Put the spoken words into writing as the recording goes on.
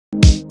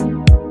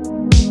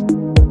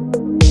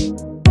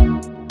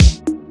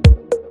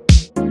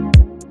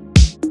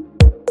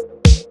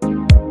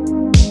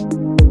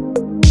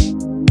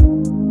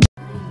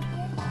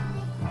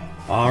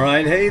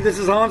this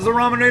is Hans the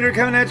Ramenator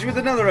coming at you with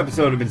another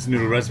episode of Instant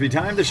Noodle Recipe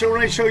Time, the show where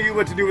I show you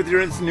what to do with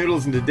your instant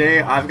noodles. And today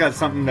I've got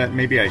something that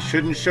maybe I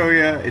shouldn't show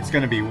you. It's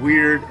going to be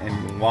weird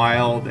and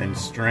wild and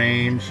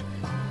strange.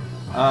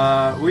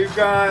 We've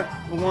got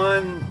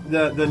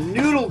the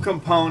noodle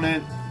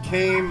component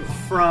came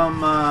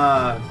from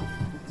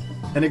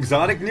an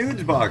Exotic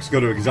Nudes box. Go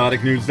to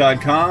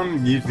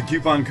exoticnudes.com, use the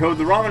coupon code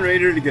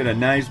TheRamenator to get a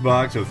nice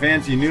box of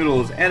fancy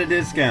noodles at a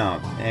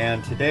discount.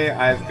 And today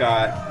I've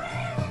got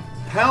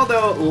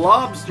Paldo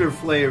lobster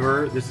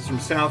flavor. This is from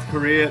South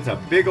Korea. It's a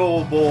big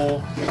old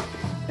bowl.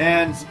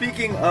 And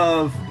speaking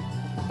of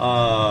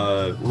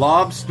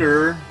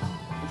lobster,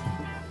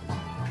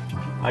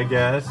 I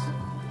guess,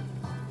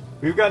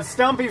 we've got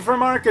Stumpy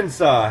from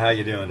Arkansas. How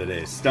you doing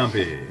today,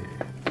 Stumpy?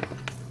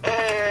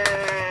 Hey!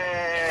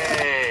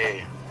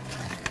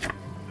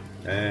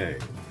 Hey.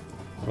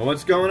 Well,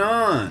 what's going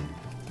on?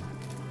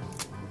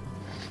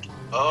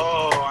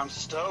 Oh, I'm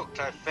stoked.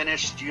 I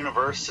finished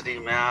university,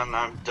 man.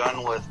 I'm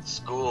done with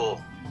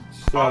school.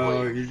 So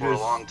Probably you for a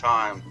long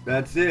time.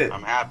 That's it.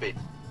 I'm happy.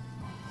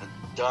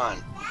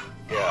 Done.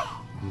 Yeah.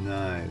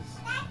 Nice.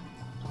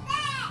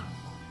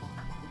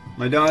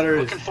 My daughter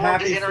Looking is forward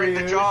happy to entering for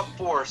the you. job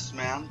force,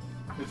 man.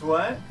 It's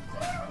what?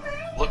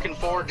 Looking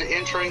forward to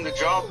entering the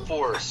job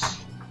force.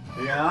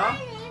 Yeah?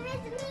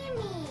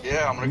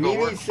 Yeah, I'm gonna go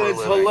Mimi work for a says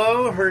living.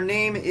 hello. Her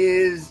name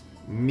is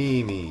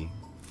Mimi.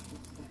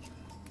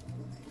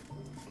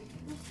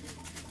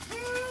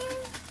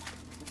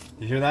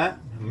 You hear that?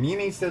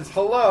 Mimi says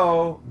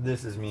hello.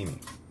 This is Mimi.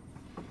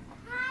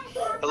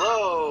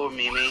 Hello,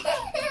 Mimi.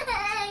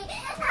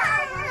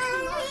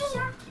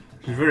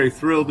 She's very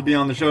thrilled to be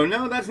on the show.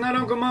 No, that's not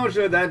Uncle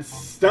Moshe. That's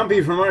Stumpy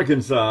from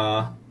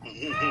Arkansas.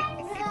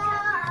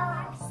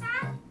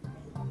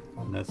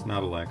 And that's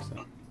not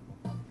Alexa.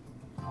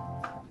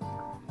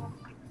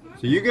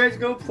 So you guys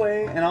go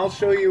play, and I'll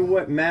show you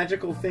what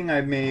magical thing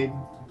I've made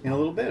in a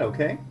little bit,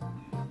 okay?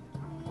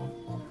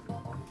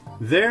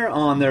 They're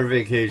on their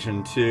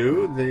vacation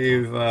too.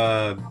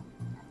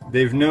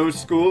 They've no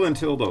school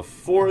until the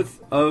 4th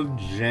of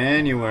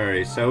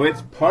January, so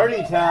it's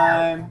party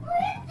time.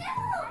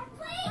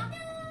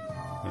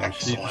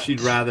 She'd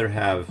rather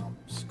have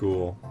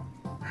school.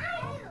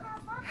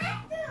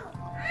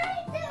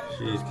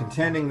 She's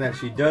contending that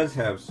she does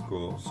have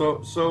school.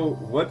 So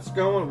what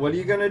are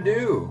you gonna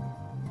do?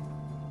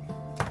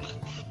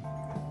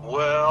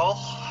 Well,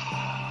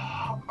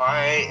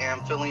 I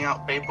am filling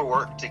out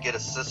paperwork to get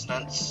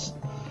assistance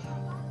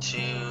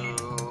to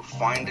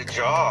find a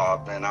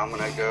job, and I'm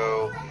gonna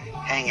go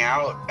hang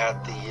out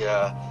at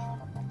the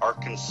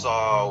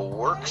Arkansas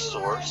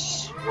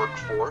workforce.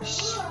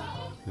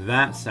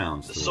 That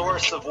sounds The sweet.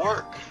 source of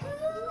work.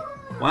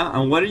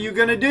 Wow, and what are you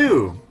gonna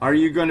do? Are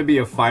you gonna be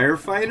a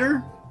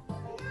firefighter?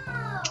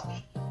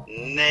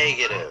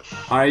 Negative.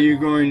 Are you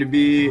going to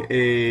be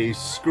a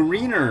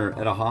screener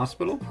at a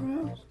hospital,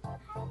 perhaps?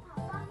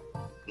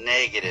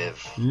 Negative.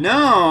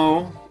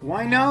 No,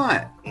 why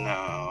not?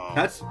 No.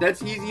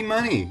 That's easy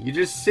money. You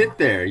just sit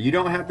there. You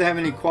don't have to have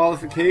any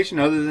qualification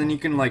other than you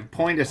can like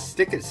point a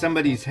stick at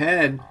somebody's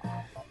head.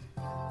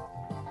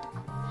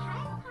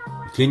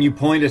 Can you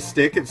point a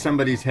stick at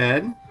somebody's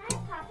head?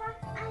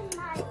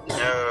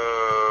 No.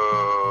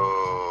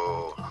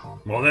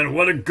 Well then,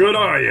 what a good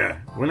are you?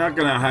 We're not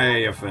gonna hire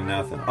you for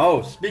nothing.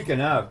 Oh,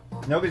 speaking of,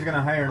 nobody's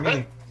gonna hire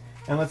me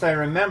unless I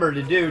remember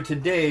to do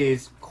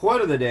today's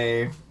quote of the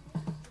day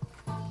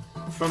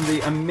from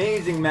the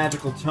amazing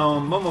magical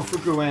tome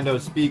Momofuku Ando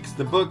Speaks,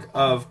 the book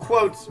of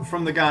quotes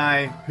from the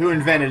guy who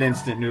invented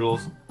instant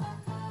noodles.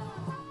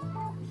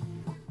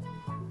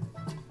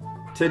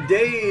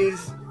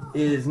 Today's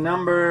is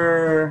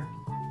number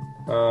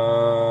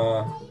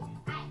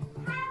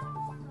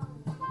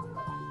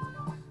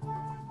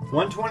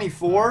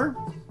 124.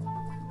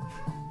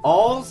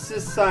 All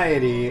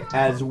society,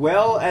 as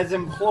well as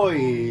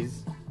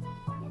employees,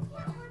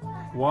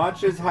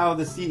 watches how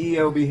the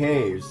CEO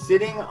behaves.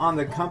 Sitting on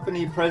the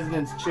company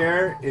president's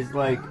chair is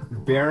like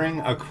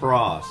bearing a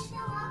cross.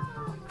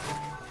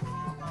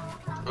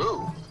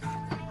 Ooh.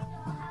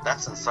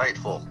 That's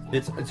insightful.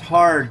 It's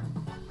hard.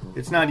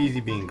 It's not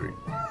easy being green.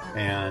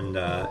 And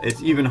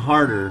it's even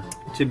harder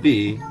to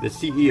be the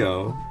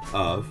CEO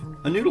of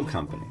a noodle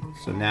company.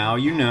 So now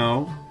you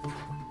know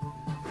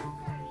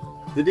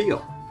the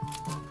deal.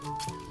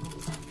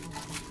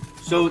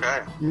 So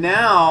Okay.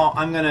 now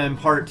I'm going to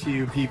impart to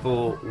you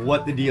people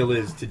what the deal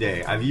is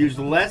today. I've used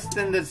less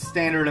than the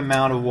standard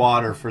amount of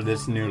water for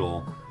this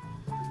noodle.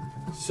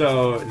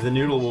 So the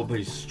noodle will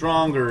be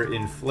stronger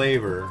in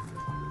flavor.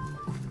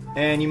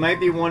 And you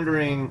might be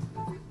wondering,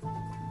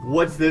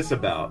 what's this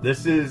about?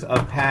 This is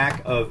a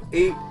pack of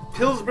 8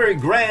 Pillsbury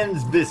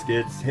Grands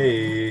biscuits.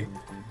 Hey.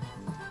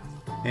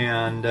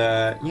 And,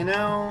 you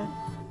know,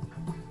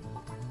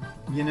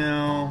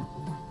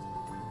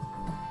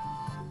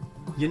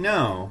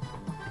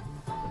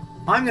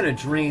 I'm gonna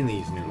drain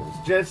these noodles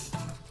just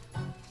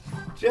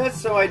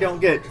so I don't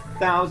get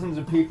thousands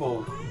of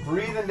people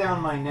breathing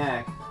down my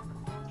neck.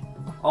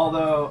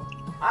 Although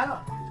I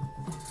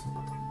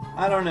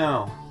don't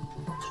know.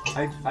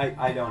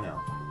 I don't know.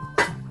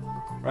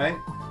 right?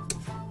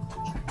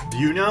 Do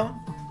you know,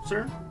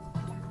 sir?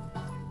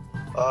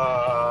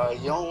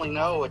 You only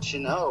know what you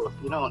know. If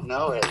you don't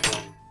know it,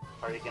 then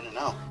how are you gonna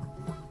know?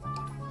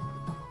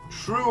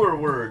 Truer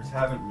words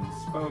haven't been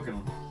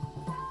spoken.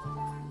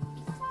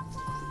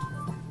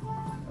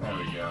 There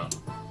we go.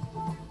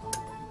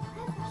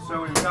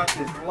 So we've got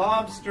this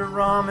lobster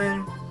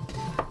ramen.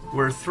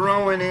 We're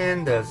throwing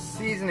in the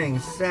seasoning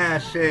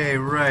sachet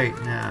right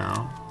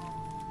now.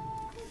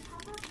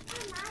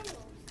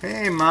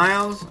 Hey,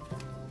 Miles.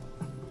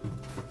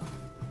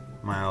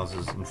 Miles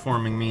is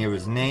informing me of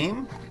his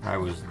name. I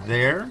was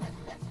there.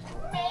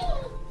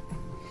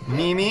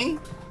 Mimi?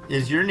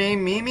 Is your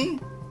name Mimi?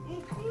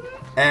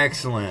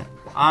 Excellent.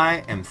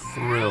 I am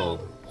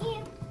thrilled.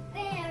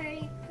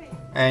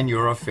 And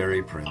you're a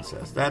fairy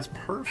princess. That's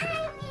perfect.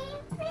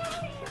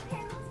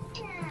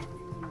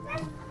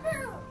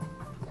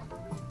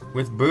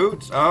 With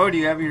boots? Oh, do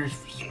you have your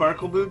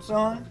sparkle boots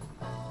on?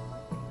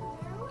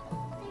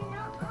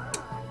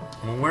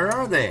 Well, where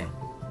are they?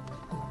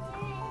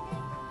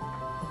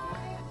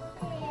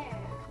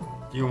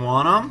 Do you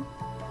want them?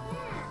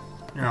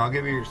 Here, I'll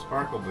give you your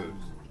sparkle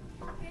boots.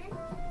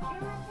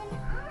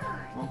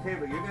 Okay,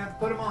 but you're going to have to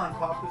put them on.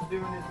 Papa's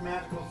doing his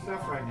magical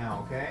stuff right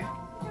now, okay?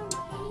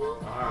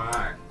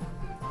 Alright.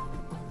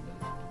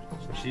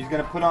 So she's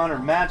going to put on her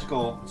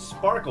magical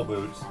sparkle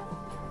boots.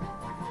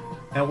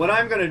 And what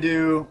I'm going to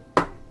do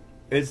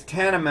is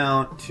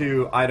tantamount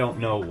to I don't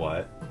know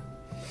what.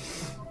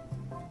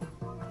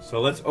 So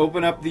let's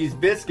open up these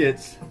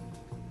biscuits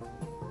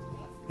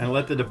and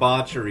let the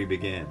debauchery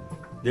begin.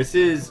 This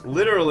is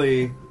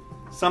literally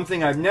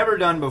something I've never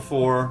done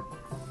before.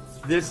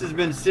 This has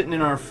been sitting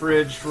in our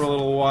fridge for a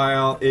little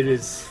while. It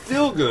is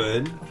still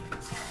good,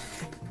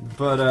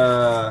 but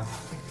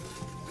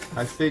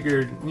I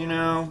figured, you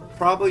know,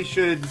 probably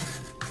should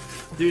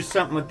do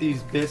something with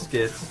these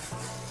biscuits.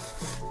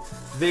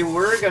 They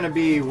were going to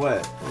be,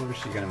 what was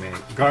she going to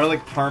make?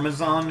 Garlic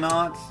parmesan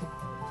knots,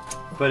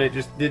 but it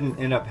just didn't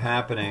end up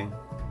happening.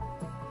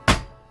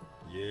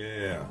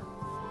 Yeah.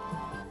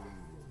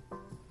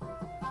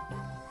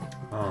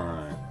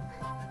 Alright.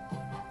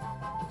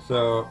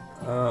 So,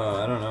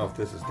 I don't know if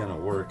this is going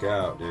to work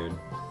out, dude.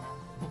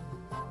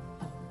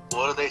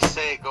 What do they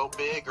say? Go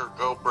big or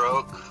go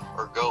broke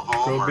or go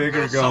home? Go big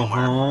or go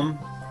somewhere. home.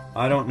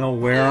 I don't know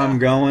where I'm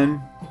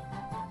going.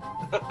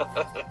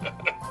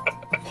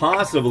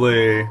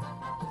 Possibly.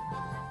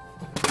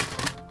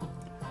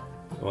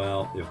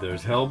 Well, if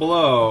there's hell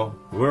below,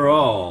 we're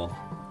all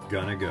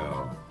gonna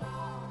go.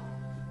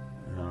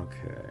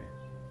 Okay.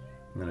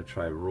 I'm gonna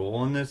try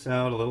rolling this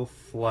out a little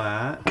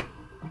flat.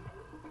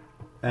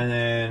 And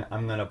then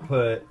I'm gonna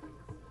put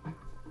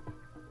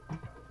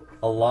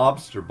a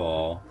lobster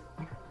ball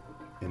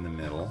in the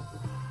middle.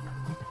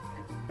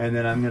 And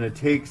then I'm gonna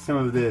take some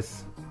of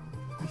this.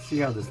 See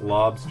how this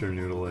lobster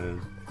noodle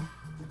is.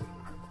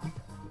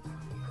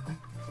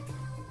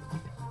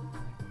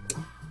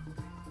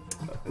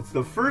 It's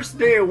the first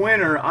day of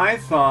winter. I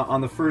thought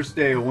on the first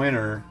day of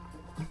winter,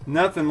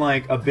 nothing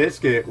like a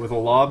biscuit with a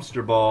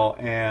lobster ball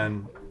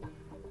and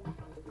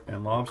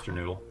lobster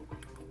noodle.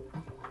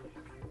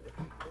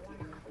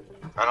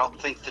 I don't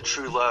think the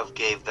true love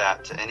gave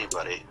that to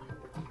anybody.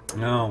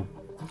 No.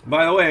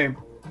 By the way,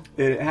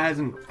 it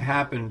hasn't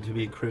happened to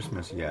be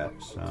Christmas yet,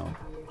 so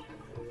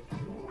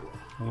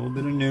a little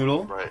bit of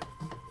noodle. Right.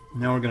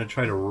 Now we're going to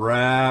try to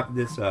wrap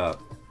this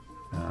up.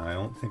 I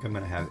don't think I'm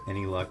going to have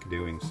any luck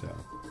doing so.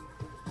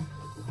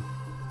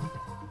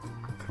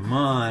 Come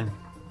on.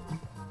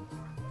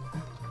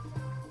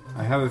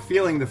 I have a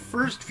feeling the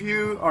first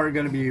few are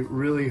going to be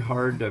really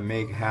hard to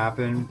make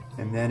happen,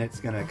 and then it's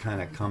going to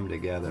kind of come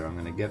together. I'm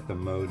going to get the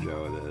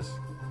mojo of this.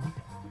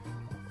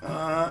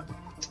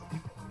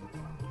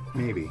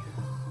 Maybe.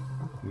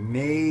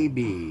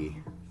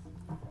 Maybe.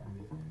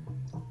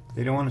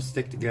 They don't want to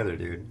stick together,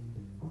 dude.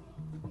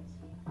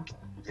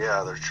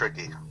 Yeah, they're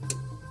tricky.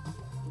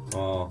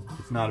 Well,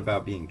 it's not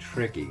about being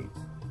tricky.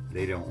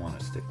 They don't want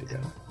to stick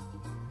together.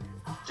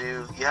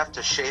 Do you have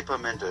to shape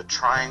them into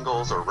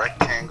triangles or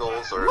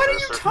rectangles? Or What are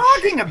you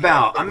talking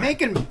about? I'm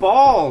making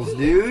balls,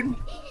 dude.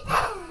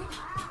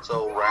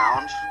 So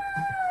round?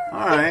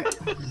 Alright.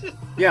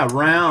 Yeah,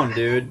 round,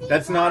 dude.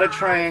 That's not a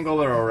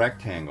triangle or a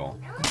rectangle.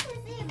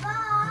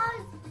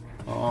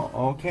 Oh,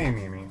 okay,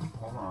 Mimi.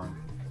 Hold on.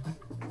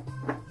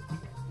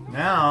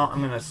 Now, I'm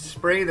going to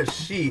spray the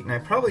sheet, and I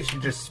probably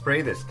should just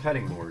spray this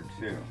cutting board,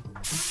 too.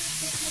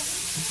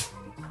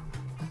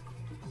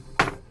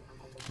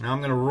 Now I'm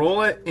going to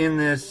roll it in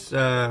this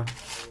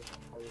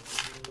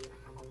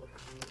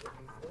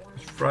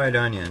fried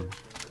onion.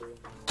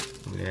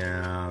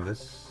 Yeah,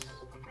 this...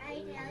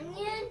 Fried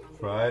onion?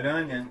 Fried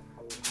onion.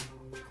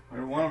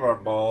 There's one of our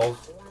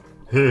balls.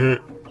 Okay,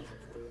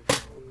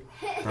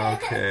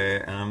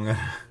 and I'm going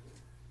to...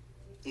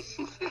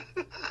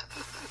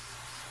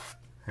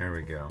 There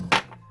we go.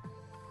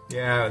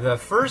 Yeah, the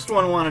first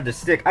one wanted to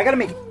stick. I got to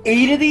make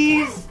 8 of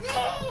these?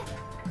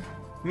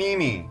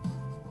 Mimi.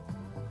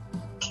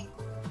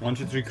 1,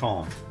 2, 3,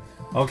 calm.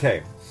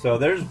 Okay, so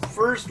there's the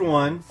first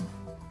one.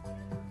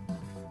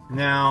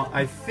 Now,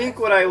 I think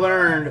what I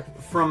learned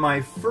from my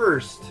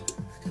first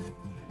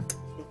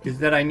is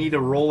that I need to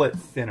roll it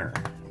thinner.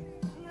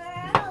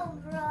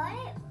 Roll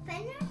it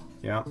thinner?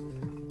 Yeah.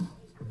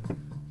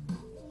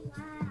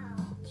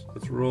 Wow.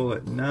 Let's roll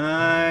it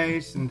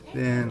nice and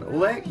thin.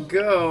 Let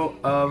go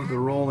of the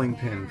rolling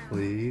pin,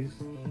 please.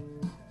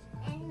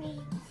 And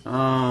me.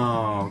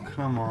 Oh,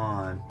 come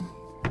on.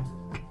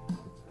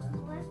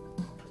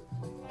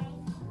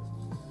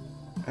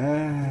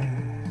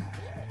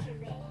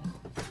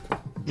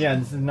 Yeah,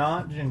 this is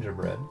not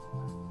gingerbread.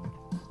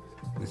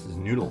 This is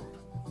Noodle.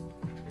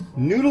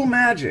 Noodle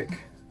magic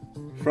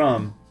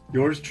from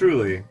yours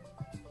truly,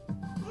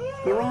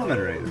 the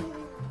Ramen Raider.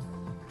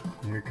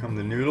 Here come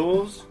the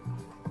noodles.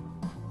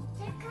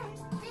 Here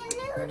comes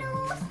the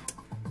noodles.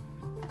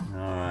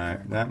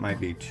 Alright, that might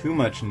be too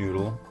much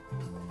noodle.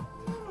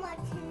 Too much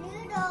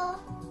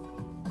noodle.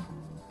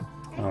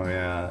 Oh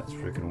yeah, that's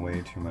freaking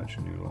way too much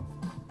noodle.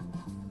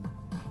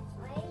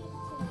 Way too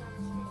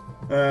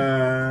much.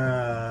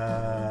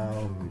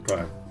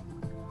 Okay.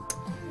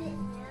 Is it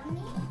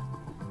yummy?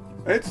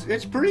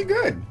 It's pretty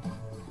good.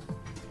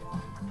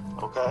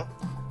 Okay.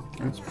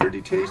 It's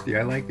pretty tasty.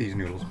 I like these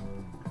noodles. Is it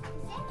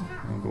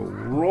not? I'll go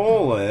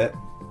roll it.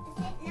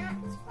 Is it not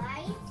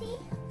spicy?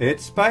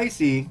 It's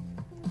spicy.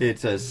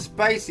 It's a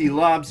spicy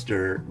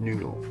lobster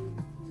noodle.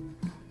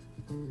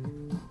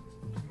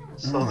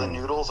 So the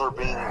noodles are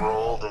being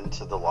rolled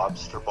into the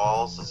lobster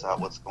balls. Is that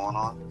what's going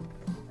on?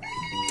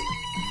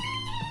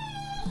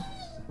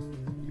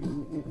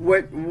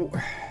 What?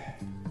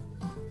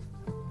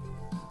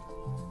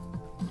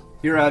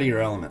 You're out of your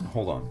element.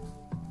 Hold on.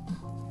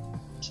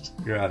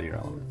 You're out of your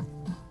element.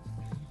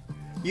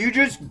 You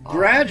just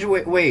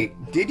graduate. Wait,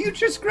 did you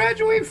just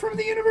graduate from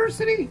the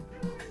university?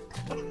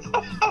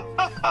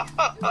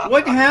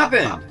 What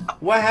happened?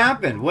 What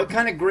happened? What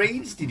kind of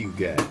grades did you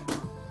get?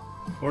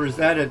 Or is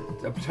that a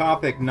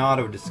topic not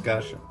of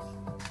discussion?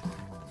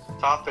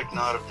 Topic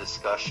not of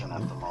discussion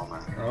at the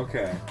moment.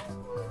 Okay.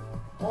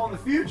 Well, in the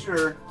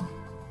future,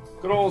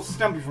 good old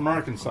Stumpy from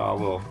Arkansas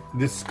will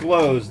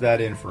disclose that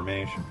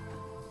information.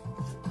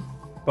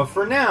 But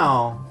for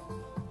now,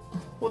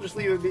 we'll just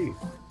leave it be.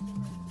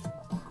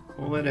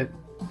 We'll let it...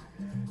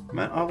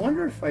 Man, I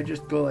wonder if I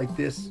just go like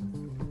this.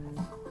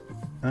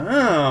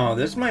 Oh,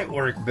 this might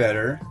work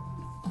better.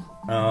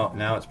 Oh,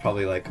 now it's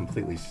probably like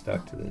completely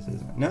stuck to this,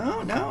 isn't it?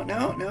 No, no,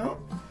 no, no.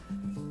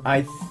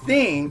 I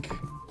think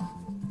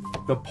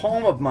the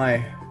palm of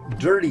my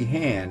dirty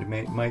hand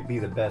might be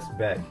the best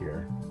bet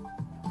here.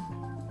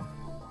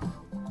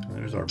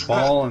 There's our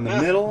ball in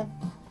the middle.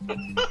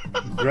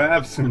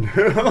 Grab some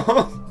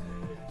noodles.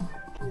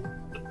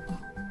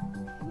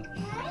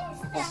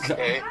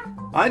 Okay.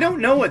 I don't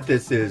know what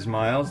this is,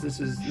 Miles. This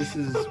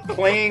is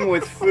playing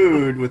with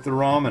food with the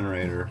Ramen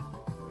Raider.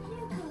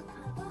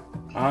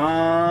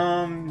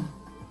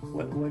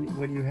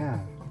 What do you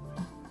have?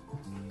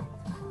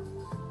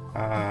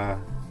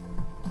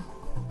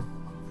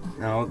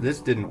 No, this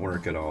didn't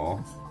work at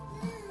all.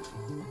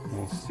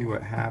 We'll see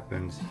what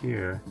happens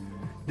here.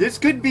 This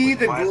could be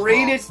the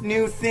greatest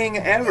new thing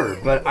ever,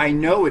 but I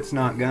know it's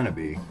not gonna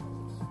be.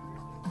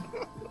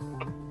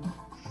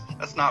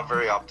 That's not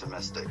very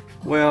optimistic.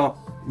 Well,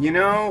 you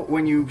know,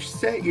 when you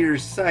set your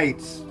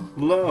sights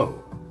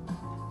low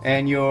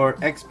and your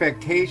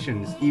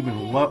expectations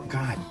even low,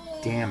 god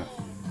damn it,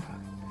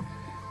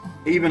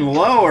 even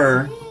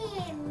lower,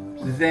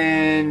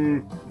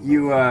 then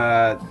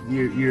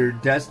you're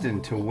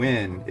destined to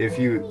win if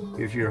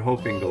you're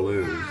hoping to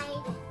lose.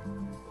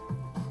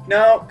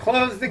 No,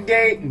 close the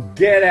gate and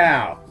get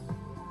out.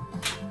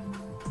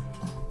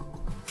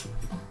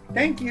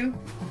 Thank you.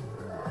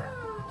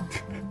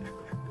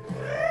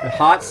 The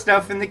hot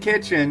stuff in the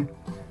kitchen.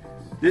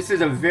 This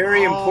is a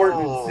very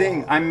important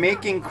thing. I'm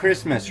making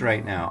Christmas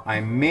right now.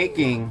 I'm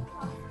making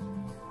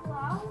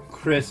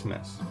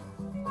Christmas.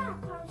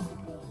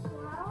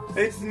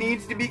 It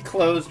needs to be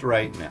closed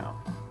right now.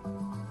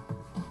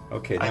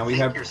 Okay, now we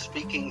have... You're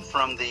speaking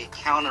from the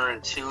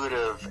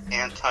counterintuitive,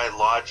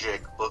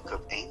 anti-logic Book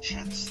of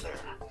Ancients there.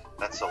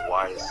 That's a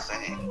wise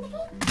saying.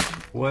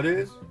 What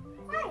is?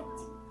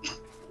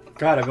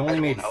 God, I've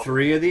only made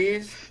 3 of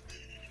these?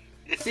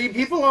 See,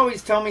 people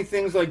always tell me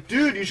things like,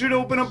 dude, you should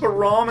open up a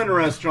ramen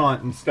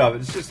restaurant and stuff.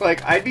 It's just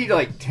like, I'd be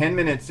like 10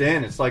 minutes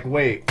in. It's like,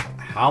 wait,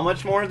 how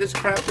much more of this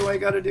crap do I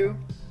gotta do?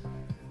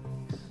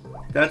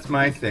 That's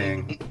my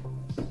thing.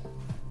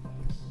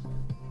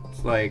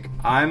 It's like,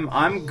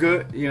 I'm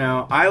good, you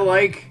know, I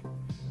like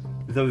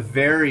the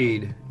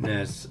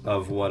variedness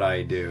of what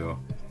I do.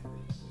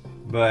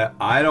 But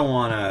I don't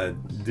want to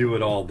do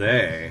it all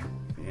day,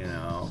 you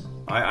know.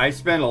 I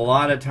spend a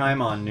lot of time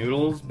on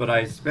noodles, but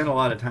I spend a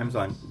lot of times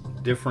on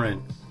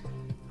different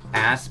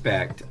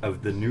aspect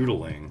of the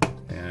noodling,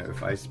 and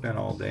if I spent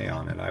all day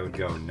on it, I would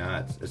go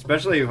nuts,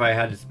 especially if I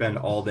had to spend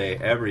all day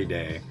every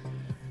day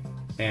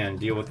and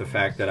deal with the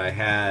fact that I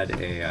had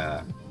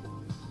a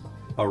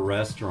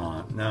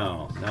restaurant.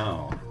 No,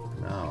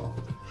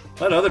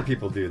 let other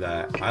people do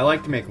that. I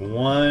like to make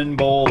one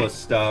bowl of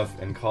stuff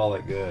and call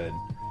it good,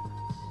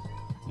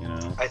 you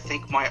know. I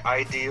think my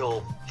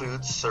ideal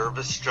food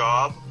service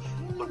job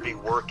would be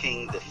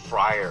working the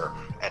fryer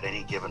at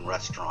any given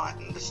restaurant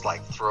and just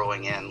like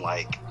throwing in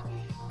like,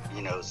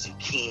 you know,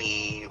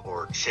 zucchini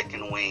or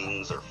chicken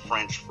wings or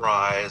French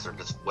fries or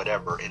just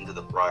whatever into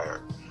the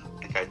fryer. I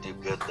think I'd do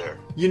good there.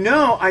 You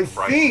know, I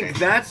Fry think station.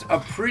 that's a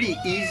pretty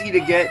easy to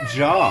get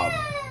job.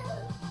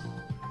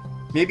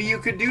 Maybe you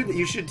could do that.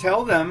 You should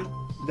tell them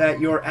that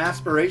your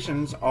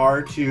aspirations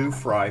are to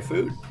fry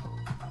food.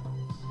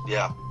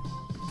 Yeah.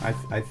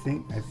 I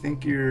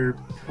think you're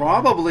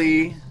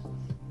probably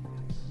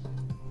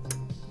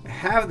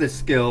have the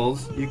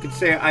skills. You could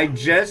say, I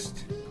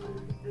just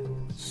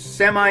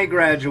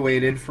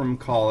semi-graduated from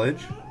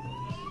college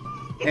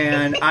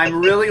and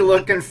I'm really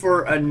looking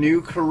for a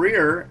new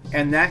career,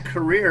 and that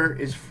career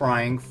is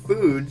frying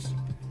foods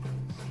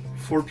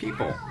for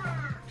people.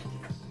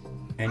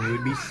 And you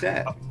would be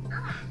set.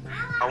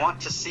 I want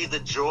to see the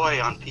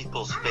joy on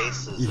people's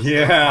faces. as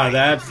Yeah, they're frying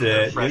that's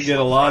their it. You freshly get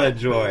a lot of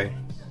fried joy.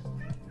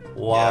 A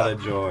lot Yeah.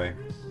 of joy.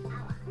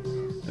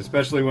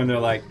 Especially when they're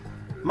like,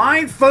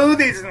 my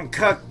food isn't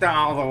cooked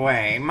all the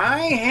way. My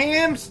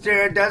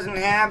hamster doesn't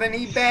have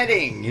any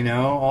bedding. You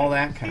know, all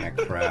that kind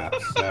of crap.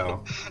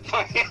 So food.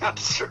 My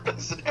hamster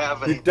doesn't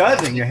have any. it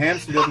doesn't. Your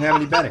hamster doesn't have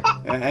any bedding,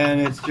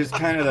 and it's just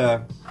kind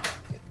of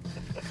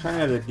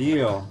the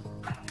deal.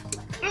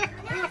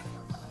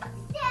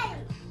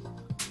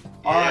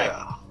 All right,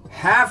 Yeah.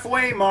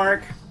 halfway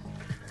mark.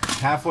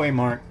 Halfway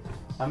mark.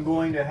 I'm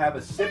going to have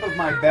a sip of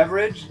my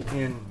beverage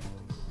in.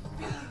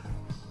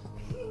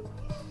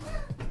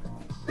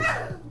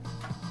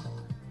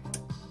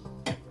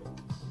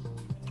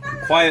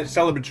 Quiet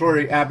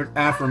celebratory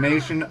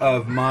affirmation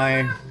of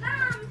my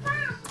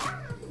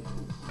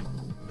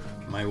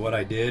what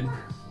I did.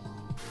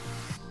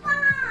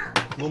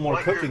 A little more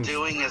What cooking.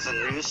 you're doing is a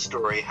news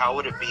story. How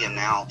would it be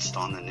announced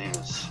on the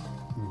news?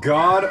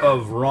 God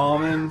of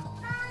Ramen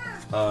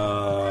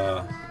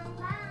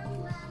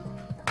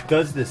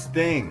does this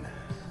thing.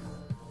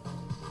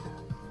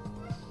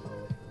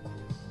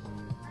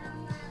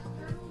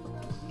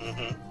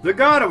 The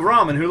God of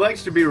Ramen, who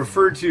likes to be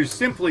referred to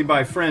simply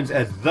by friends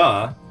as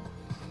the,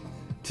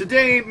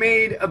 today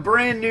made a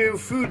brand new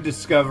food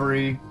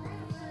discovery,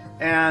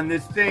 and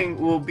this thing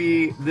will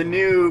be the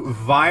new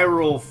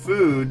viral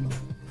food.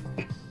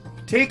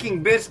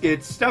 Taking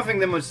biscuits, stuffing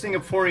them with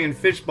Singaporean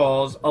fish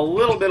balls, a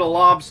little bit of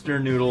lobster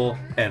noodle,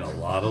 and a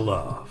lot of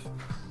love.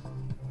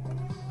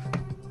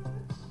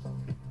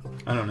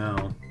 I don't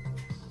know.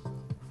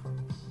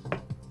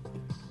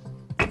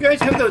 You guys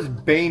have those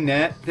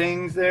bayonet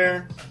things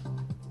there?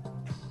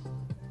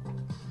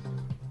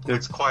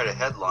 It's quite a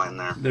headline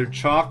there. They're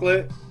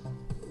chocolate.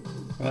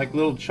 They're like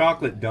little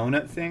chocolate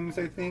donut things,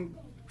 I think.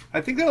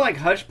 I think they're like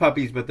hush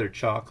puppies, but they're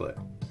chocolate.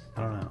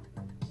 I don't know.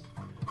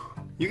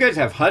 You guys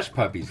have hush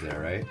puppies there,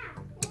 right?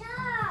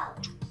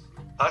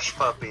 Hush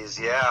puppies,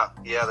 yeah.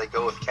 Yeah, they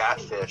go with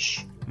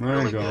catfish. There you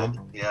Really go. good.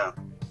 Yeah.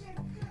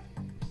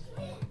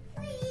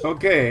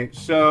 Okay,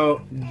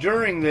 so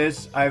during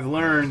this, I've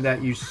learned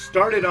that you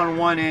start it on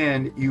one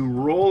end, you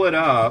roll it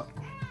up,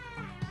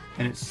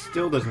 and it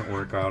still doesn't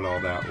work out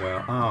all that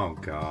well. Oh,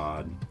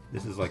 God.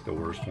 This is like the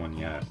worst one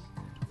yet.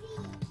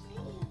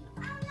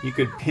 You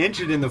could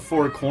pinch it in the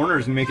four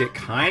corners and make it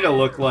kind of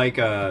look like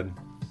a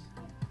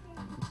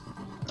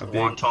big...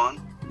 Wonton?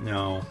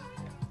 No.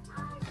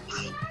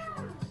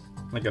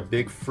 Like a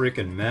big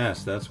freaking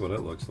mess. That's what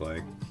it looks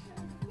like.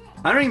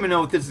 I don't even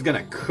know if this is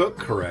going to cook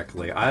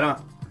correctly. I don't...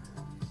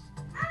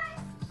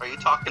 Are you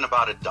talking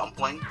about a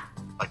dumpling?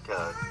 Like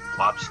a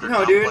lobster No,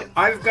 dumpling? dude.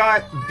 I've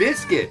got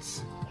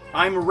biscuits.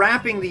 I'm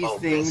wrapping these Oh,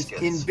 things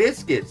biscuits. in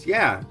biscuits.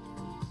 Yeah.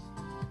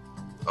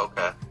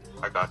 Okay,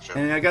 I got you.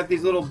 And I got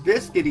these little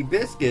biscuity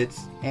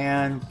biscuits.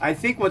 And I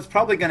think what's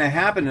probably going to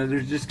happen is they're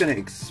just going to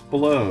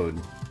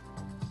explode.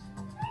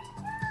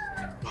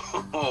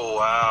 Oh,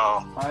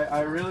 wow.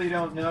 I really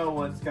don't know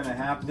what's going to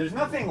happen. There's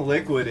nothing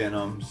liquid in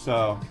them,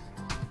 so...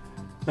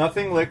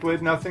 Nothing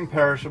liquid, nothing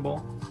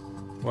perishable.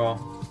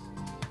 Well...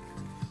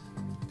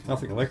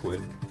 Nothing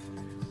liquid.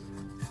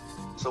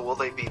 So will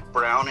they be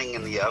browning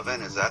in the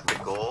oven? Is that the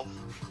goal?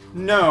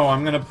 No,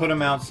 I'm going to put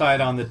them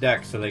outside on the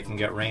deck so they can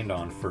get rained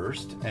on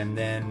first. And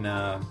then,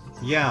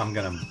 yeah, I'm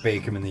going to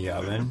bake them in the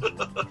oven.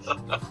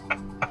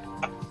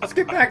 Let's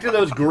get back to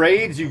those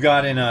grades you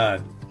got in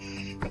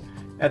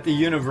at the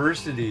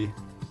university.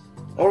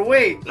 Or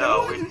wait,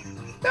 No,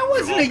 that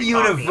wasn't won't a be talking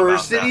about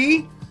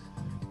university.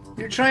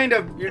 You're trying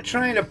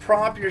to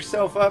prop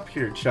yourself up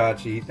here,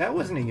 Chachi. That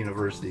wasn't a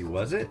university,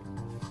 was it?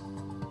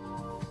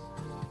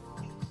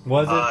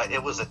 Was it?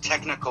 it was a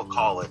technical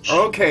college.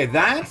 Okay,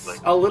 that's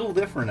a little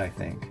different, I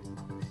think.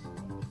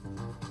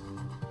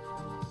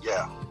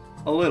 Yeah.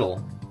 A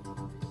little.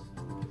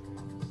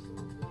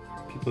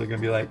 People are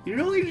gonna be like, you're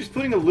only just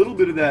putting a little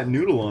bit of that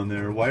noodle on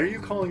there. Why are you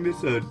calling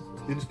this a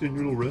instant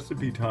noodle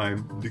recipe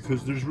time?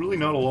 Because there's really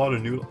not a lot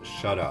of noodle.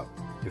 Shut up.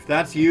 If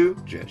that's you,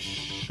 just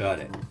shut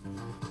it.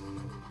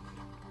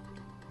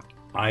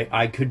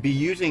 I could be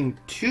using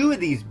 2 of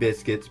these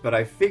biscuits, but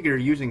I figure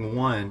using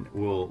one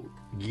will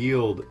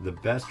yield the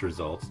best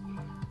results.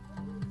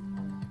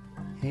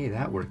 Hey,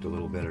 that worked a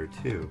little better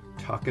too.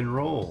 Tuck and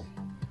roll.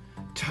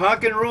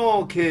 Tuck and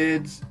roll,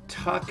 kids.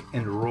 Tuck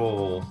and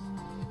roll.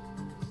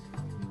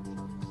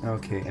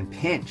 Okay, and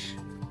pinch.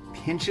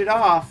 Pinch it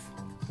off.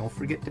 Don't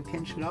forget to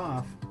pinch it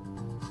off.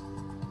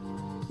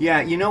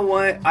 Yeah, you know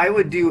what? I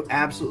would do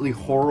absolutely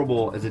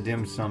horrible as a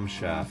dim sum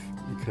chef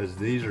because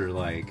these are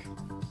like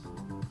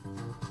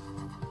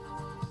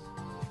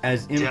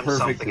as imperfect. Dim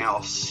something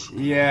else.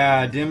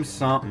 Yeah, dim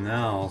something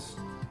else.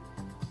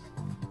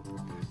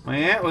 My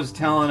aunt was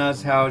telling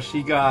us how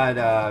she got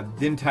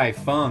Din Tai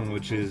Fung,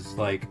 which is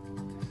like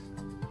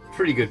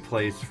pretty good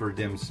place for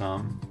dim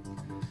sum.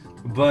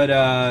 But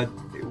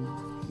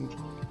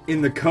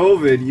in the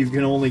COVID, you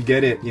can only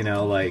get it, you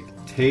know, like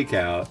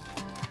takeout.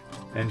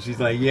 And she's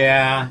like,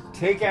 yeah,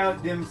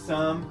 takeout dim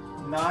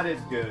sum, not as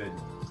good.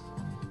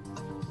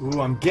 Ooh,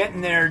 I'm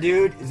getting there,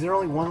 dude. Is there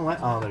only one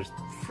left? Oh, there's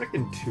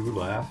freaking 2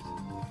 left.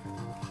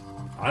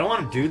 I don't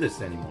want to do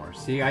this anymore.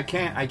 See, I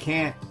can't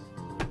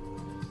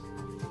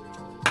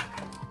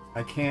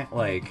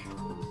like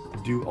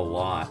do a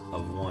lot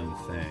of one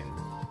thing.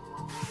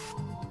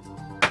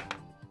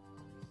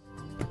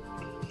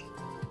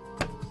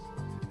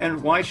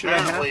 And why should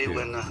Apparently,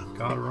 I have to?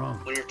 Got it wrong.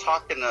 When you're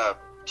talking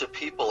to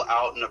people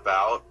out and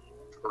about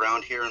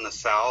around here in the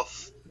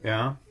South,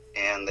 Yeah.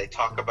 and they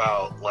talk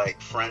about like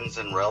friends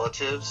and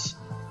relatives,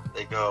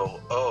 they go,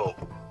 "Oh,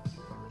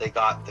 they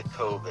got the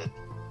COVID."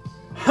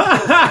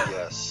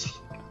 Yes.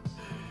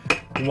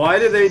 Why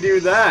do they do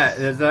that?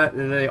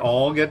 Do they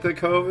all get the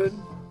COVID?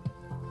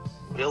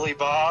 Billy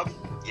Bob,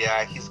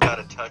 yeah, he's got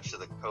a touch of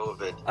the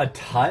COVID. A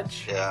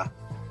touch? Yeah.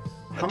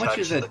 How much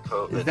is it?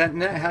 Is that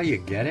not how you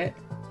get it?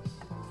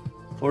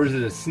 Or is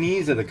it a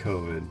sneeze of the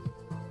COVID?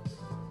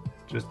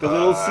 Just a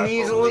little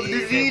sneeze of the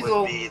disease. It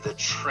would be the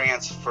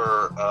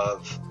transfer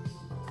of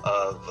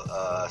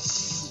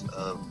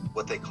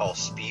what they call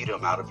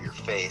sputum out of your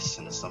face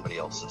into somebody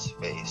else's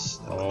face.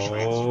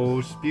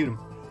 Oh, sputum.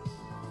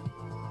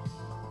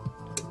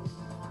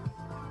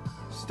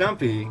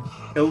 Stumpy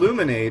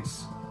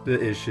illuminates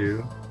the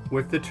issue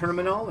with the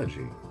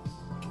terminology.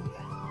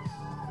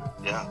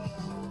 Yeah.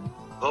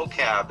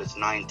 Vocab is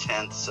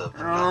 9/10 of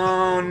nothing.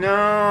 Oh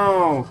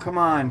no! Come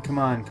on.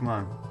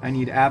 I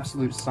need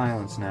absolute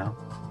silence now.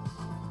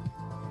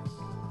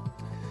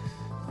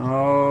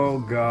 Oh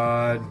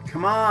God.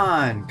 Come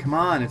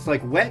on. It's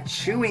like wet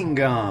chewing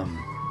gum.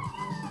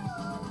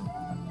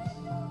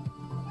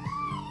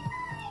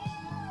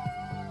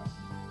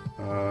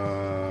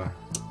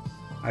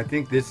 I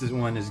think this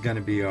one is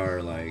gonna be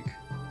our like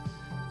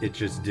it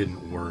just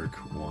didn't work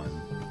one.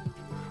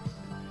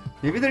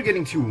 Maybe they're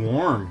getting too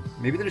warm.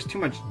 Maybe there's too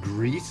much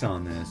grease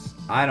on this.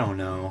 I don't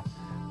know.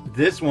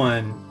 This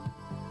one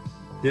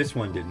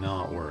did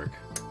not work.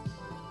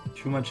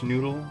 Too much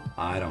noodle?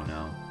 I don't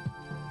know.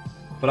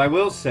 But I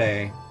will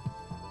say,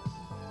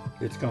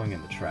 it's going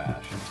in the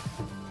trash.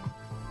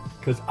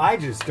 Because I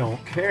just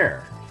don't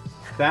care.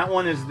 That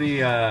one is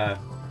the,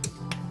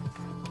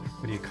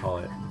 what do you call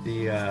it?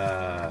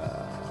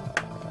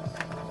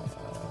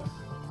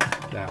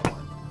 That one.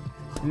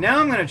 Now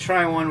I'm going to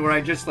try one where I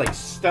just like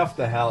stuff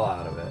the hell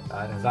out of it.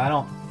 I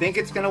don't think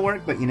it's going to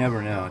work, but you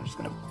never know. I'm just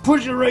going to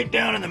push it right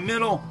down in the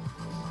middle.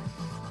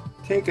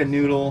 Take a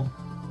noodle.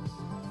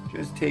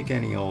 Just take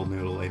any old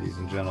noodle, ladies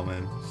and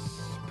gentlemen.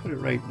 Just put it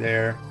right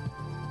there.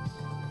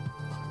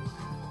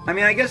 I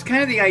mean, I guess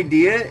kind of the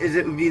idea is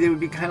they would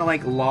be kind of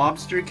like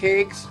lobster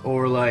cakes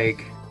or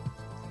like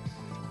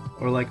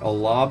a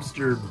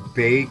lobster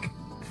bake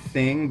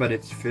thing, but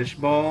it's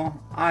fishball.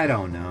 I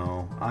don't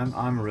know.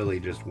 I'm really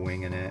just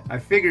winging it. I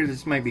figured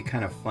this might be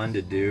kind of fun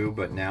to do,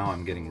 but now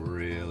I'm getting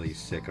really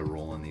sick of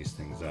rolling these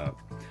things up.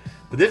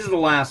 But this is the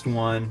last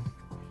one.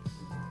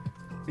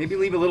 Maybe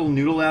leave a little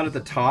noodle out at the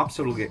top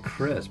so it'll get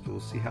crisp. We'll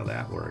see how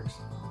that works.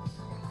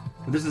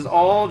 But this is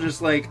all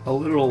just like a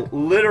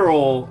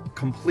literal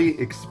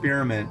complete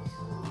experiment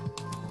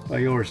by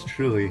yours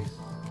truly,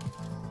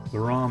 the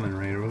Ramen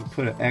Raider. We'll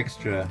put an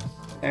extra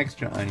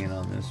onion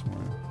on this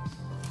one.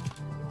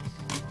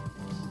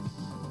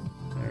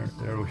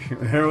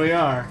 There we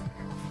are.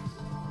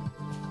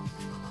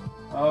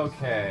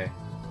 Okay.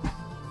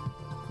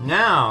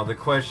 Now the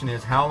question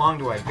is, how long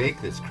do I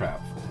bake this crap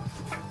for?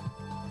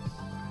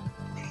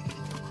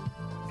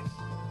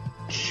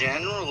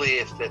 Generally,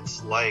 if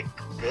it's like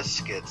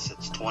biscuits,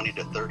 it's 20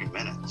 to 30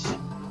 minutes.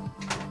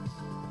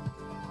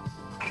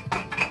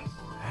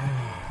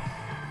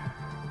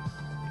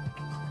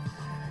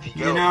 If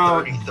you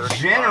go 30, 35,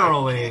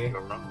 generally.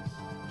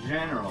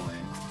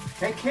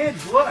 Hey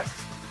kids, look!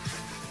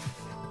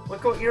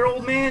 Look what your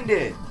old man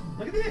did.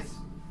 Look at this.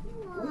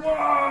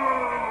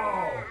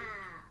 Whoa!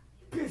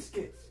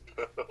 Biscuits.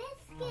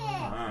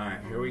 Alright,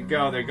 here we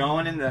go. They're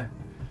going in the...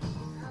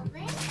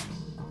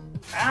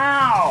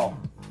 Ow!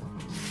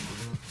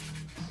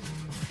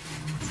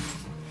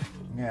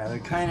 Yeah, they're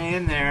kind of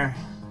in there.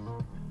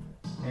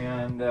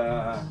 And,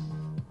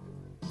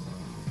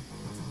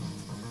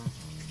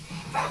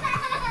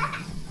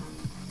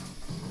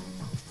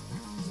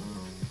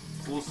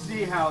 we'll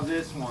see how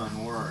this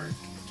one works.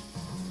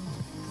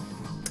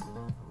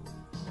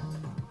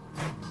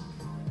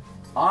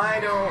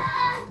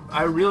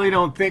 I really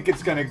don't think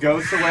it's gonna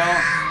go so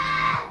well.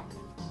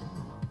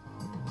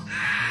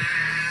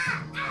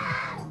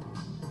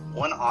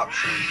 One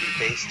option would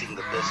be basting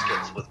the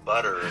biscuits with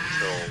butter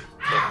until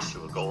cooked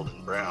to a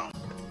golden brown.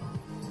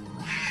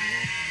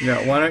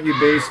 Yeah, why don't you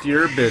baste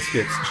your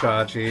biscuits,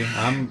 Chachi?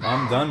 I'm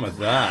done with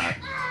that.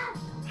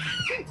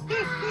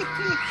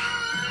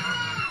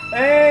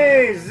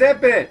 Hey,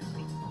 zip it!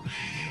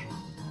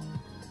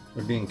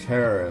 We're being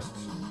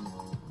terrorists.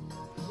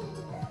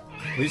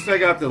 At least I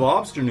got the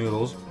lobster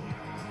noodles.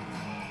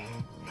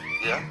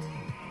 Yeah.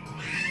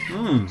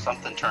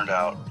 Something turned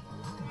out.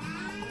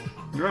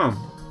 Yeah.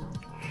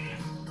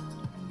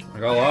 I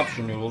got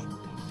lobster noodles.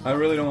 I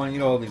really don't want to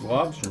eat all these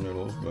lobster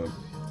noodles, but...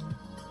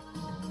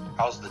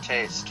 How's the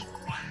taste?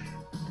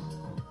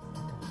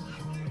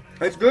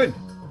 It's good.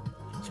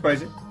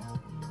 Spicy.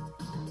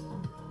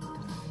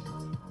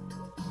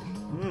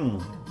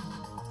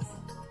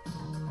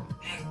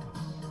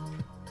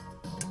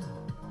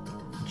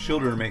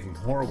 Children are making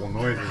horrible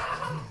noises.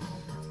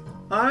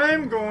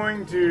 I'm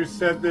going to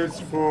set this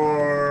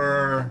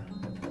for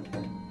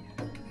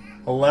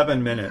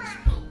 11 minutes.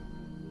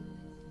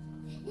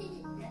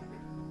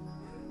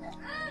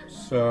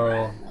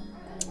 So...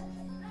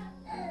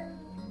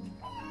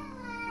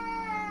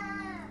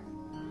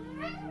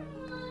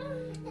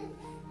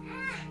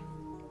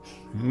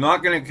 I'm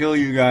not gonna kill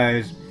you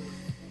guys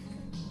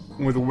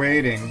with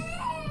waiting.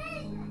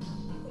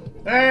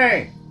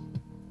 Hey!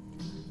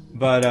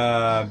 But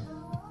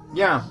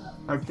yeah,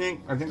 I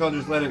think I'll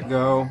just let it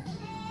go.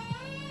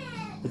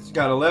 It's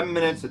got 11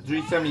 minutes at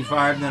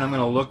 375, and then I'm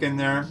gonna look in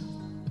there.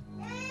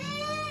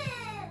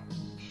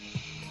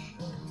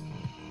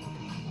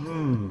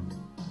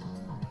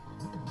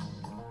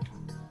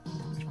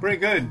 It's pretty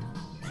good,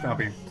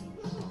 Stumpy.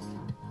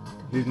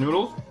 These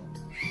noodles.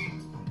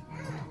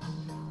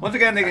 Once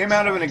again, they came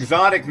out of an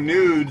Exotic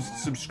Nudes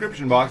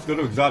subscription box. Go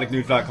to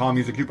exoticnudes.com.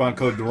 Use the coupon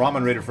code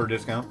TheRamenRaider for a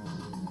discount.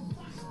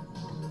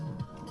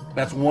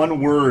 That's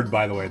one word,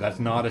 by the way. That's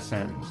not a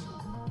sentence.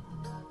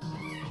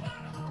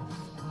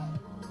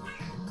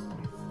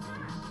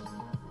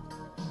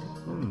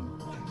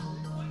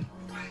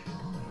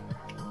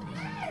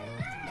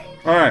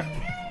 Alright.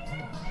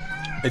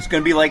 It's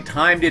going to be like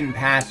time didn't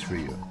pass for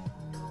you.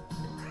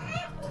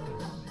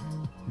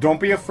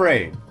 Don't be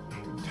afraid.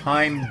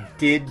 Time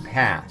did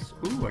pass.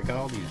 Ooh, I got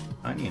all these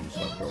onions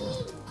left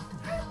over.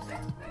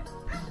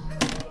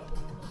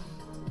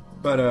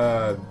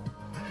 But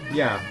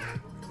yeah,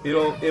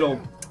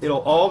 it'll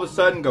all of a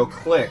sudden go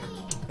click,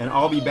 and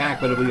I'll be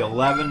back, but it'll be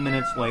 11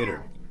 minutes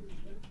later.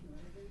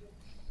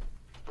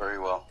 Very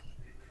well.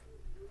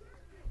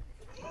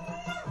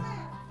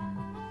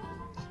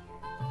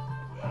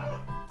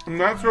 And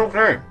that's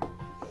okay.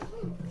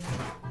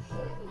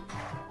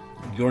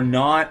 You're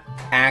not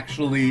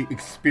actually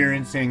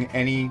experiencing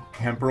any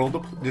temporal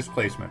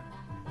displacement.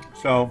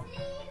 So,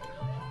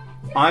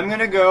 I'm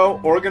gonna go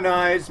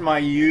organize my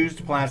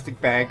used plastic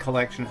bag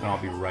collection, and I'll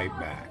be right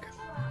back.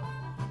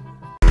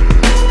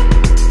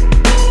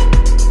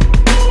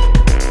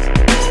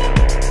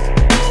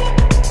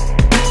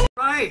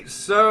 Right,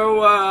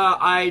 so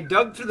I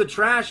dug through the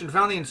trash and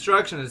found the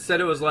instructions. It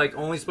said it was like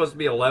only supposed to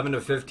be 11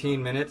 to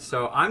 15 minutes,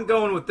 so I'm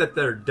going with that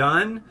they're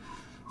done.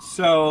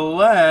 So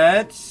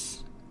let's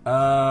grab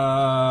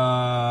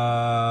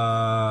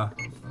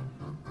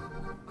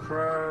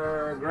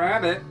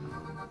it.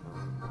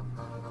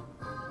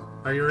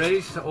 Are you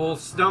ready, old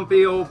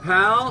Stumpy, old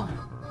pal?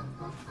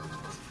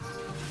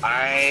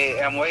 I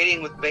am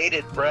waiting with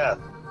bated breath.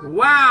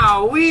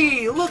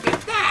 Wow-wee! Look at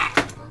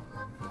that!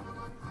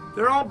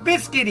 They're all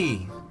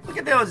biscuity. Look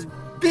at those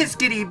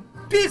biscuity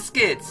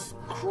biscuits.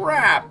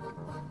 Crap.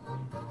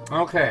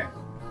 Okay.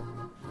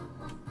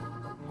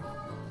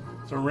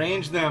 Let's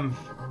arrange them.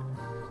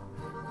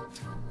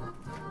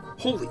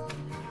 Holy.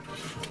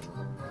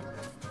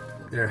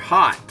 They're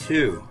hot,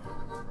 too.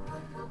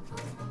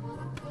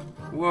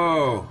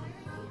 Whoa.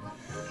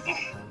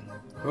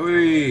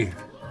 Oy.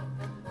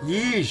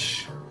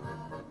 Yeesh.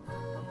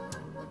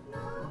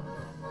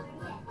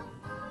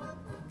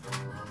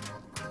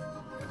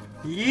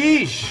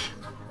 Yeesh.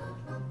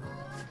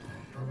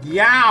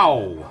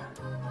 Yow.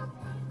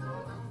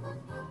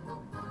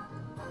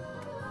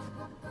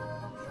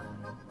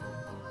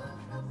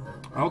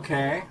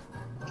 Okay.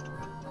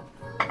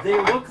 They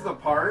look the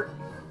part.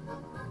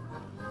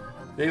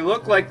 They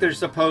look like they're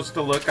supposed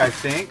to look, I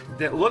think.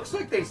 It looks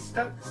like they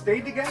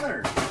stayed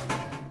together.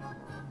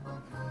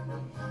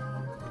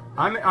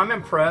 I'm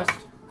impressed.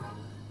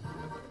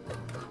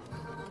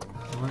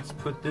 Let's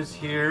put this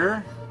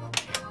here.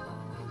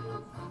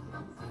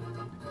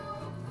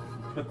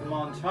 Put them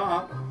on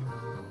top.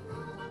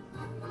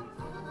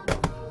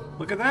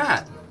 Look at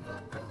that.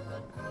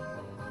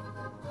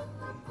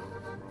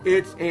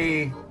 It's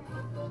a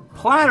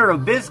platter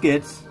of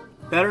biscuits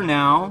that are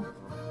now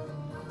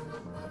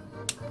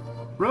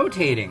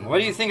rotating. What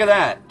do you think of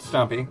that,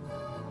 Stumpy?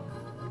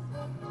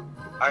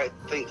 I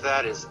think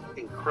that is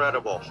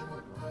incredible.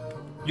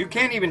 You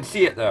can't even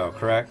see it though,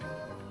 correct?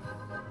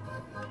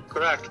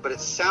 Correct, but it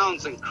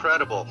sounds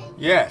incredible.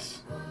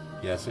 Yes.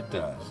 Yes, it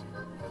does.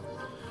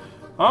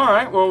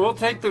 Alright, well, we'll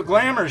take the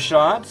glamour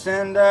shots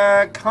and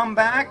come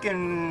back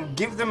and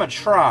give them a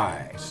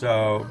try.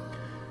 So,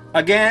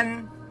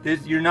 again,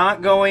 you're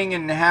not going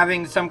and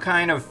having some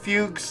kind of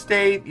fugue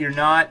state. You're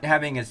not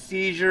having a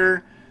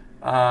seizure.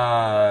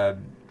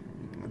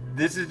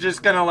 This is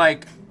just going to,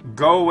 like,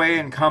 go away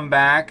and come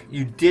back.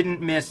 You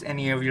didn't miss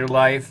any of your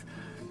life.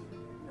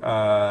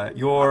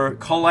 Your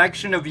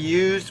collection of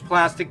used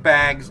plastic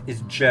bags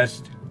is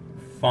just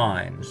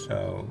fine.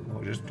 So,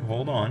 we'll just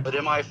hold on. But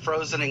am I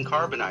frozen in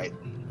carbonite?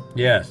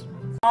 Yes.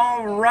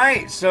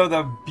 Alright, so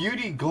the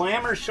beauty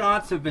glamour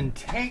shots have been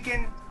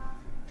taken,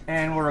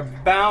 and we're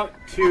about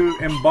to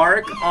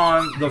embark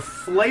on the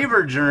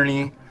flavor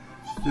journey.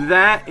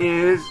 That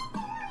is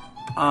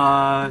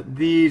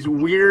these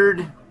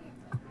weird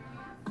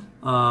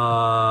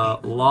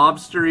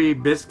lobstery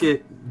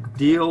biscuit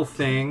deal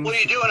things. What are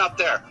you doing up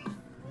there?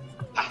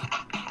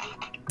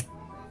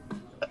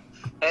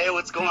 Hey,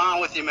 what's going on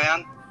with you,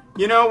 man?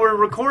 You know, we're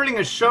recording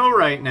a show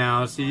right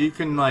now, so you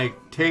can, like,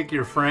 take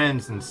your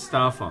friends and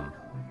stuff them.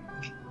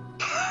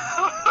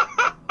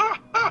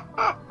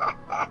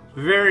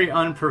 Very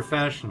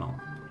unprofessional.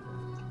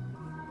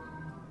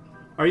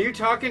 Are you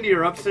talking to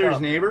your upstairs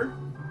neighbor?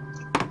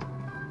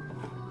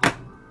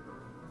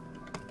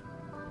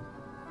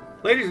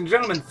 Ladies and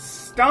gentlemen,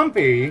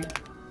 Stumpy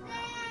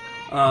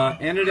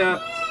ended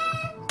up...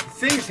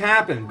 Things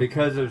happened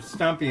because of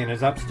Stumpy and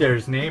his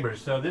upstairs neighbor,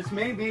 so this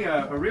may be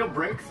a real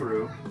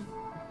breakthrough.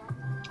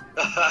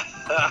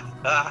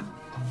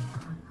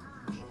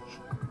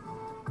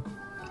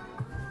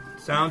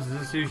 Sounds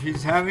as if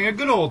he's having a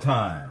good old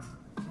time.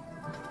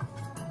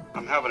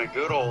 I'm having a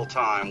good old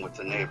time with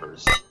the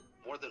neighbors.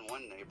 More than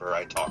one neighbor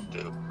I talk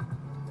to.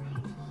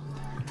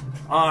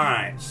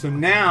 Alright, so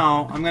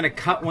now I'm going to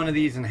cut one of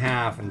these in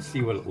half and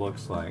see what it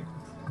looks like.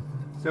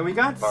 So we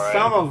got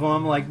some of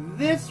them, like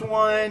this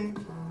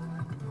one,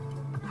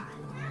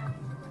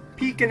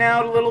 peeking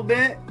out a little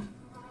bit.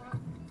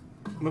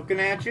 Looking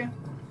at you.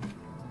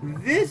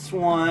 This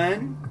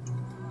one's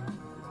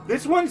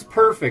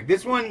perfect.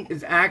 This one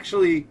is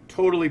actually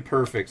totally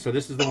perfect. So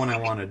this is the one I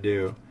want to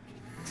do.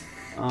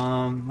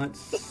 Let's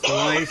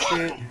slice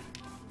it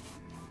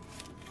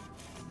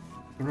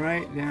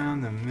right down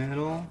the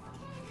middle.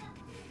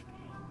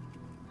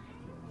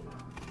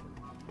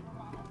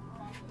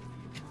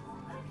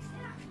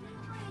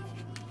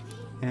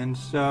 And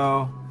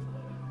so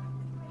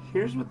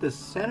here's what the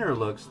center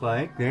looks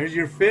like. There's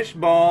your fish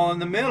ball in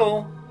the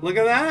middle. Look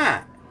at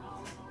that.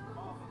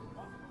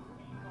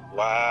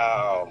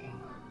 Wow.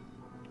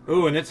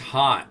 Ooh, and it's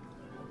hot.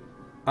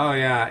 Oh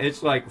yeah,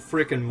 it's like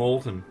frickin'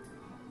 molten.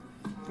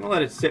 I'll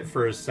let it sit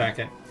for a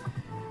second.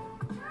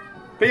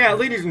 But yeah,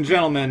 ladies and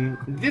gentlemen,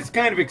 this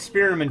kind of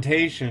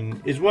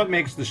experimentation is what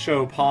makes the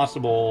show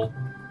possible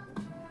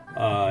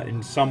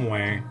in some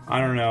way.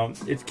 I don't know.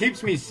 It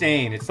keeps me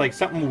sane. It's like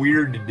something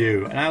weird to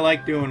do, and I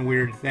like doing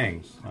weird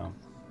things. So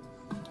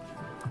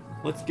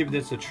let's give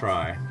this a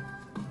try.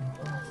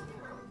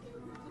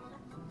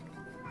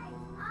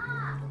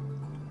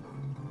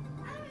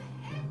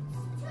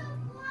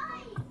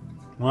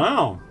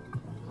 Wow.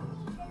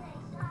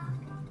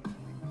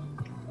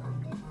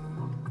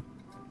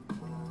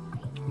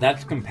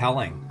 That's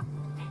compelling.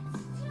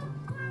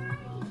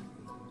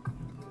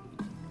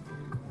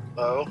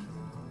 Oh?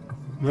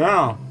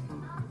 Yeah.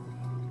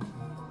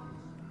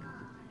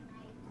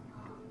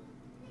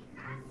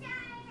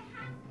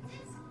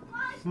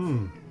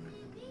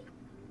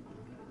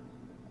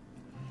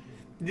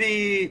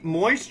 The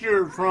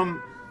moisture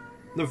from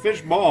the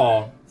fish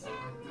ball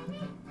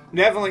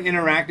definitely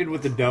interacted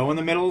with the dough in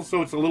the middle,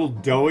 so it's a little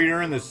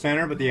doughier in the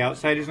center, but the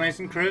outside is nice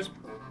and crisp.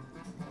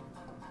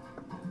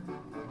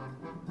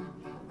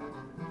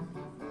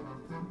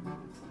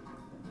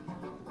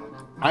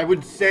 I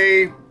would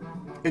say,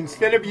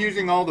 instead of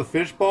using all the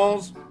fish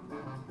balls,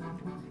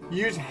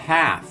 use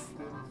half.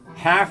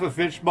 Half a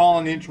fish ball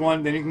in each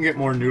one, then you can get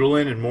more noodle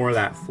in and more of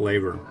that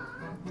flavor.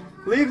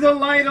 Leave the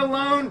light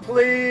alone,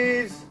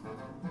 please!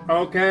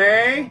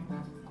 Okay?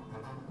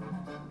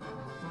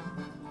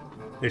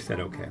 They said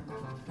okay.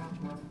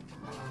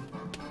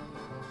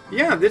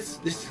 Yeah, this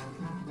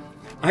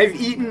I've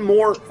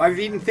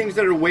eaten things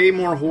that are way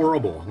more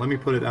horrible. Let me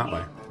put it that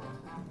way.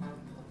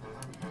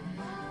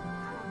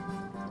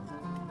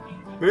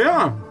 But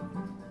yeah.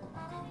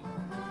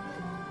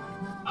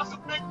 That's a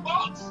big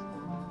box.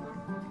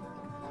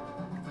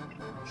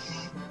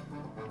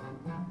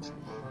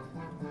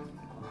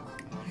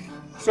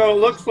 So it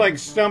looks like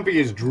Stumpy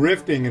is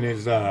drifting in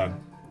his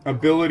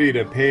ability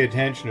to pay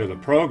attention to the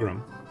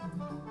program.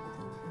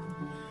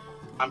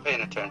 I'm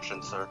paying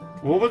attention, sir.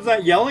 What was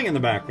that yelling in the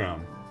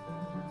background?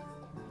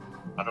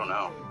 I don't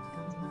know.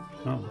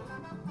 Oh.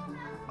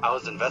 I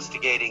was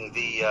investigating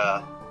the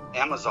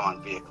Amazon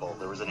vehicle.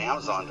 There was an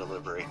Amazon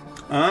delivery.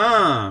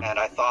 Ah. And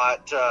I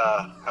thought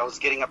I was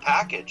getting a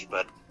package,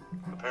 but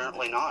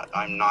apparently not.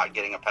 I'm not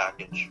getting a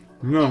package.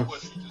 No.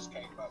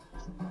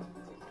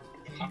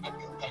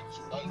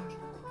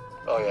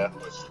 Oh, yeah.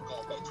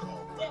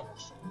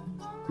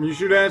 You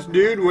should ask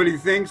dude what he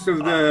thinks of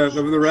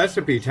the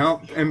recipe.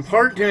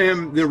 Impart to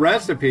him the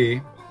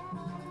recipe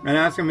and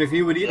ask him if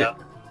he would eat it.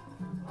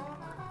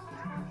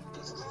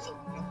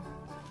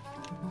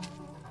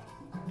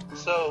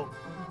 So,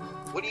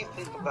 what do you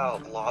think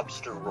about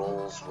lobster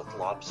rolls with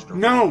lobster?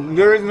 No,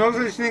 there is no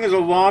such thing as a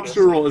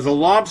lobster roll. It's a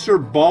lobster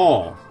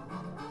ball.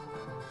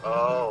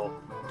 Oh,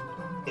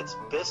 it's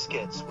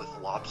biscuits with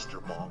lobster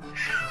ball.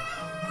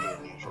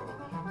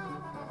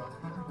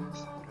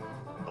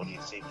 Don't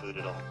eat seafood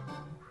at all.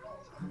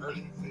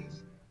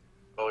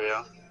 Oh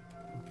yeah.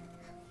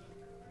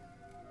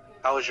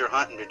 How was your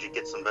hunting? Did you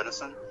get some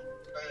venison?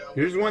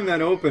 Here's one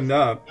that opened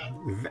up.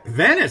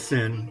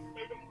 Venison.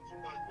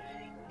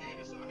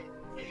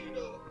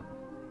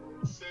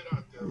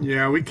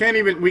 Yeah, we can't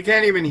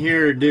even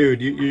hear,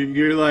 dude.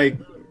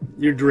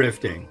 You're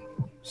drifting.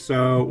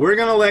 So we're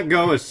gonna let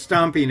go of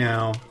Stumpy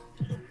now.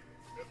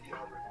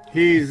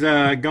 He's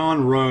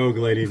gone rogue,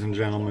 ladies and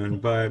gentlemen.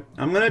 But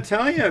I'm gonna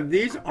tell you,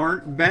 these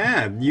aren't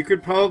bad. You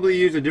could probably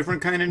use a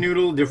different kind of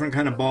noodle, different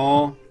kind of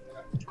ball.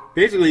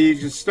 Basically, you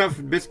just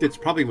stuff biscuits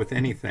probably with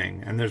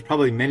anything, and there's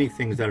probably many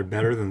things that are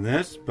better than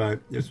this. But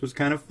this was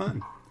kind of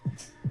fun.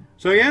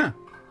 So yeah,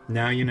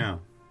 now you know.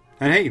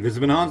 And hey, this has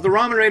been Hans the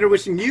Ramen Raider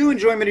wishing you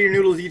enjoyment of your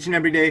noodles each and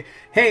every day.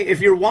 Hey,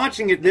 if you're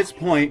watching at this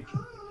point,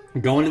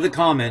 go into the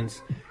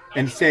comments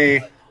and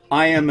say,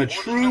 I am a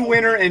true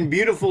winner and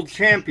beautiful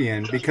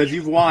champion because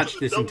you've watched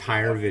this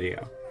entire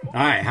video.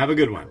 Alright, have a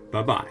good one.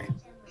 Bye-bye.